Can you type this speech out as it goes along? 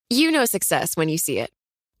You know success when you see it.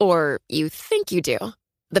 Or you think you do.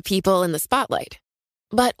 The people in the spotlight.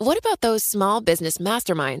 But what about those small business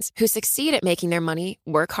masterminds who succeed at making their money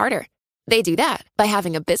work harder? They do that by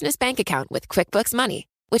having a business bank account with QuickBooks Money,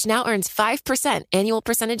 which now earns 5% annual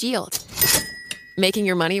percentage yield. Making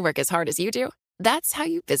your money work as hard as you do? That's how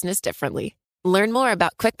you business differently. Learn more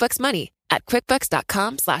about QuickBooks Money at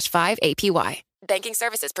quickbooks.com/5APY. Banking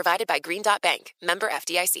services provided by Green Dot Bank. Member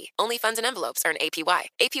FDIC. Only funds and envelopes earn APY.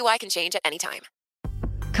 APY can change at any time.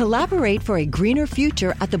 Collaborate for a greener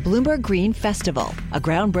future at the Bloomberg Green Festival, a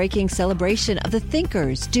groundbreaking celebration of the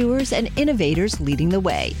thinkers, doers, and innovators leading the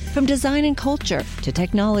way. From design and culture to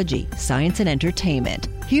technology, science, and entertainment.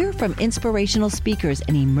 Hear from inspirational speakers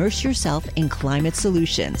and immerse yourself in climate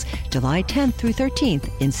solutions. July 10th through 13th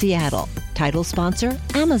in Seattle. Title sponsor,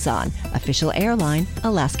 Amazon. Official airline,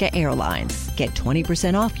 Alaska Airlines. Get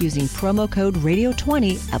 20% off using promo code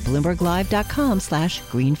Radio20 at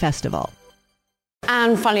BloombergLive.com/Green Festival.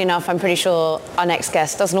 And funnily enough, I'm pretty sure our next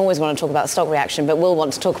guest doesn't always want to talk about stock reaction, but will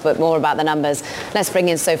want to talk a bit more about the numbers. Let's bring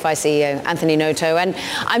in SoFi CEO Anthony Noto. And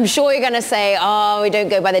I'm sure you're going to say, we don't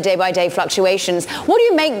go by the day-by-day fluctuations. What do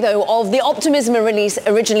you make, though, of the optimism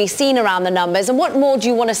originally seen around the numbers? And what more do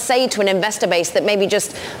you want to say to an investor base that maybe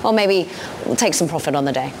maybe will take some profit on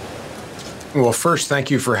the day? Well, first,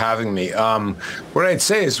 thank you for having me. What I'd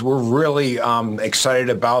say is we're really excited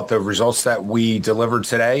about the results that we delivered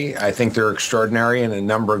today. I think they're extraordinary in a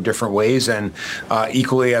number of different ways and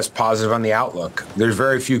equally as positive on the outlook. There's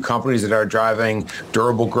very few companies that are driving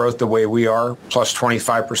durable growth the way we are, plus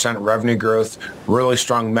 25% revenue growth, really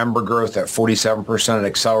strong member growth at 47%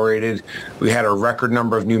 accelerated. We had a record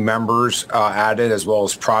number of new members added as well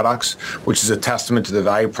as products, which is a testament to the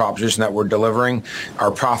value proposition that we're delivering.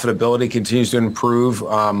 Our profitability continues to improve.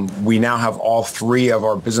 We now have all three of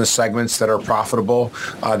our business segments that are profitable,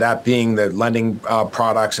 that being the lending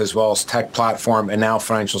products as well as tech platform and now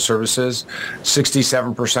financial services.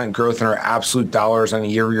 67% growth in our absolute dollars on a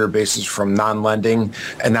year-to-year basis from non-lending,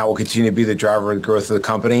 and that will continue to be the driver of the growth of the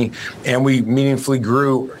company. And we meaningfully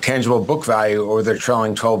grew tangible book value over the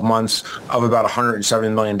trailing 12 months of about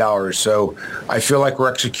 $170 million. So I feel like we're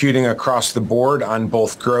executing across the board on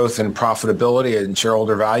both growth and profitability and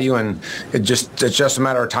shareholder value, and it's just a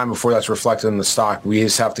matter of time before that's reflected in the stock. We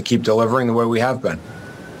just have to keep delivering the way we have been.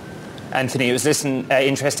 Anthony, it was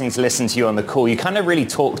interesting to listen to you on the call. You kind of really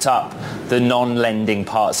talked up the non-lending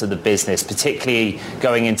parts of the business, particularly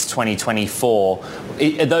going into 2024.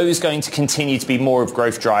 Are those going to continue to be more of a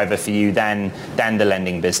growth driver for you than the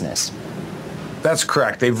lending business? That's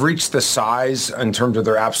correct. They've reached the size in terms of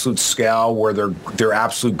their absolute scale where their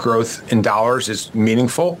absolute growth in dollars is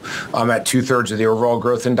meaningful at 2/3 of the overall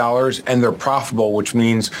growth in dollars, and they're profitable, which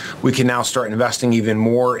means we can now start investing even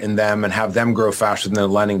more in them and have them grow faster than the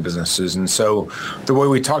lending businesses. And so the way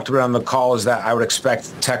we talked about on the call is that I would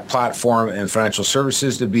expect tech platform and financial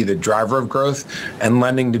services to be the driver of growth and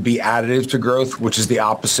lending to be additive to growth, which is the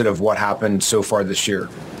opposite of what happened so far this year.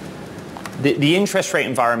 The interest rate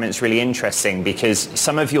environment is really interesting because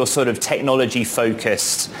some of your sort of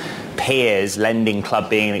technology-focused peers, Lending Club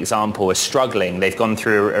being an example, are struggling. They've gone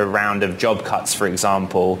through a round of job cuts, for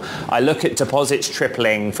example. I look at deposits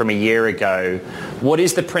tripling from a year ago. What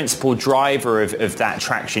is the principal driver of that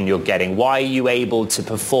traction you're getting? Why are you able to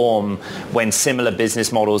perform when similar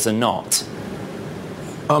business models are not?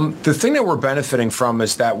 The thing that we're benefiting from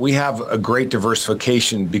is that we have a great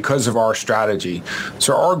diversification because of our strategy.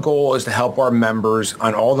 So our goal is to help our members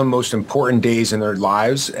on all the most important days in their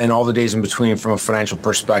lives and all the days in between from a financial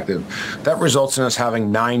perspective. That results in us having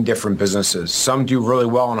 9 different businesses. Some do really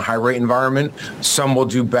well in a high rate environment. Some will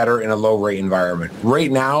do better in a low rate environment.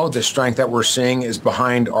 Right now, the strength that we're seeing is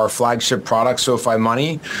behind our flagship product, SoFi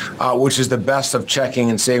Money, which is the best of checking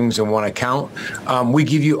and savings in one account. We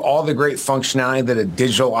give you all the great functionality that a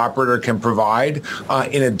digital operator can provide,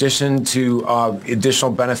 in addition to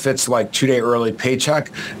additional benefits like 2-day early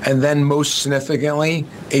paycheck, and then most significantly,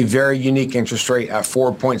 a very unique interest rate at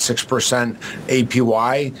 4.6%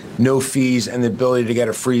 APY, no fees, and the ability to get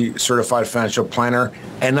a free certified financial planner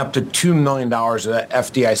and up to $2 million of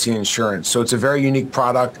FDIC insurance. So it's a very unique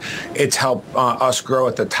product. It's helped us grow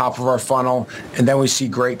at the top of our funnel, and then we see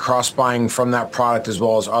great cross-buying from that product as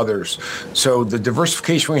well as others. So the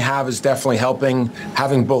diversification we have is definitely helping.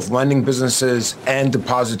 having both lending businesses and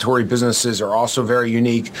depository businesses are also very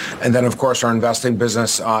unique. And then, of course, our investing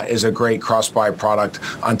business is a great cross-buy product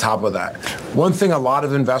on top of that. One thing a lot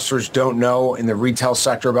of investors don't know in the retail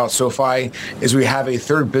sector about SoFi is we have a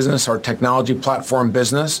third business, our technology platform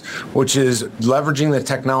business, which is leveraging the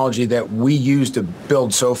technology that we use to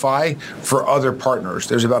build SoFi for other partners.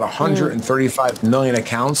 There's about 135 million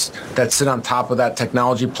accounts that sit on top of that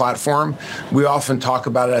technology platform. We often talk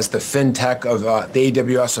about it as the fintech of the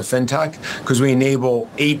AWS of fintech because we enable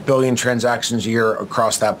 8 billion transactions a year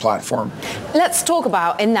across that platform. Let's talk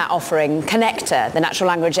about, in that offering, Connector, the natural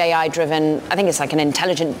language AI-driven, I think it's like an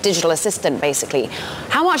intelligent digital assistant, basically.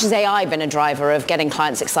 How much has AI been a driver of getting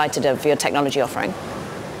clients excited of your technology offering?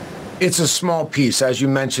 It's a small piece. As you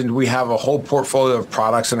mentioned, we have a whole portfolio of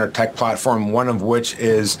products in our tech platform, one of which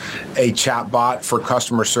is a chat bot for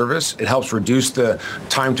customer service. It helps reduce the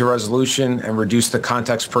time to resolution and reduce the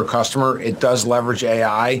context per customer. It does leverage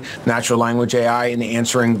AI, natural language AI, in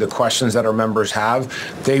answering the questions that our members have.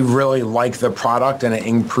 They really like the product and it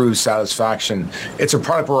improves satisfaction. It's a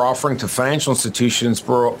product we're offering to financial institutions,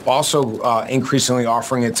 but we're also increasingly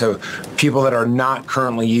offering it to people that are not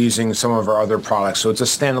currently using some of our other products. So it's a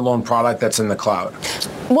standalone product that's in the cloud.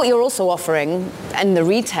 What you're also offering, and the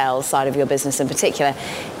retail side of your business in particular,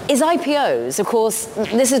 is IPOs. Of course,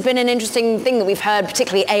 this has been an interesting thing that we've heard,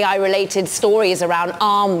 particularly AI-related stories around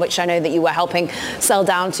Arm, which I know that you were helping sell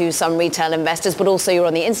down to some retail investors, but also you're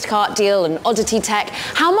on the Instacart deal and Oddity Tech.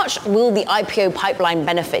 How much will the IPO pipeline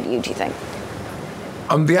benefit you, do you think?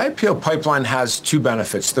 The IPO pipeline has two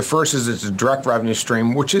benefits. The first is it's a direct revenue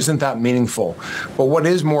stream, which isn't that meaningful. But what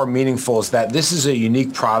is more meaningful is that this is a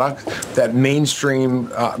unique product that Main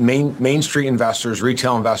Street investors,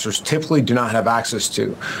 retail investors, typically do not have access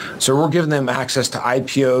to. So we're giving them access to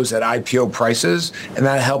IPOs at IPO prices, and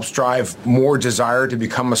that helps drive more desire to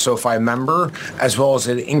become a SoFi member, as well as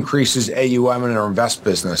it increases AUM in our invest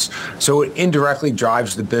business. So it indirectly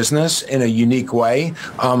drives the business in a unique way.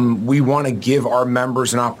 We want to give our members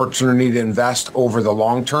an opportunity to invest over the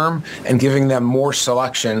long term, and giving them more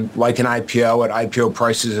selection, like an IPO at IPO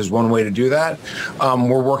prices, is one way to do that.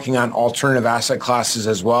 We're working on alternative asset classes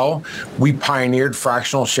as well. We pioneered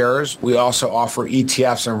fractional shares. We also offer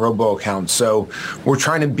ETFs and robo accounts. So we're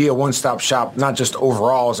trying to be a one-stop shop, not just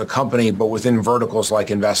overall as a company, but within verticals like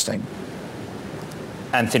investing.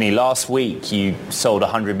 Anthony, last week you sold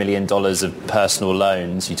 $100 million of personal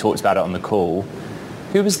loans. You talked about it on the call.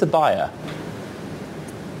 Who was the buyer?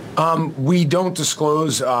 We don't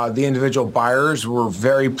disclose the individual buyers. We're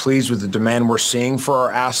very pleased with the demand we're seeing for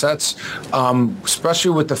our assets,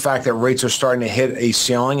 especially with the fact that rates are starting to hit a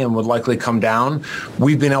ceiling and would likely come down.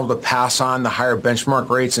 We've been able to pass on the higher benchmark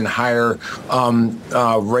rates and higher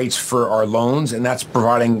rates for our loans, and that's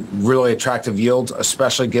providing really attractive yields,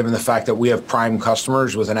 especially given the fact that we have prime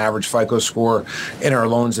customers with an average FICO score in our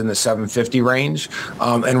loans in the 750 range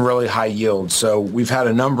and really high yields. So we've had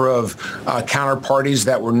a number of counterparties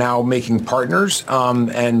that we're now making partners,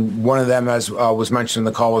 and one of them, as was mentioned in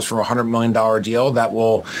the call, was from a $100 million deal that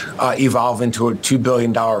will evolve into a $2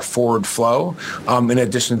 billion forward flow. In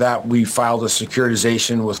addition to that, we filed a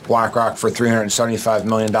securitization with BlackRock for $375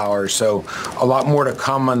 million. So a lot more to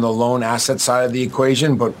come on the loan asset side of the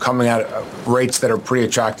equation, but coming at rates that are pretty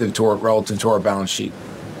attractive relative to our balance sheet.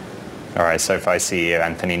 All right, SoFi CEO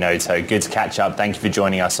Anthony Noto, good to catch up. Thank you for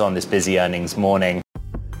joining us on this busy earnings morning.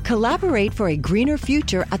 Collaborate for a greener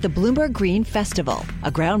future at the Bloomberg Green Festival,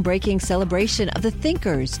 a groundbreaking celebration of the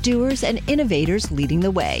thinkers, doers, and innovators leading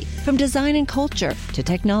the way. From design and culture to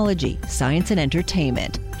technology, science, and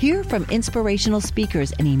entertainment. Hear from inspirational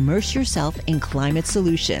speakers and immerse yourself in climate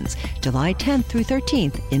solutions. July 10th through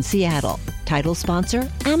 13th in Seattle. Title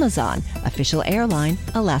sponsor, Amazon. Official airline,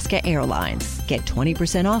 Alaska Airlines. Get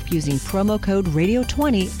 20% off using promo code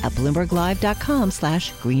radio20 at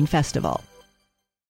BloombergLive.com/Green Festival.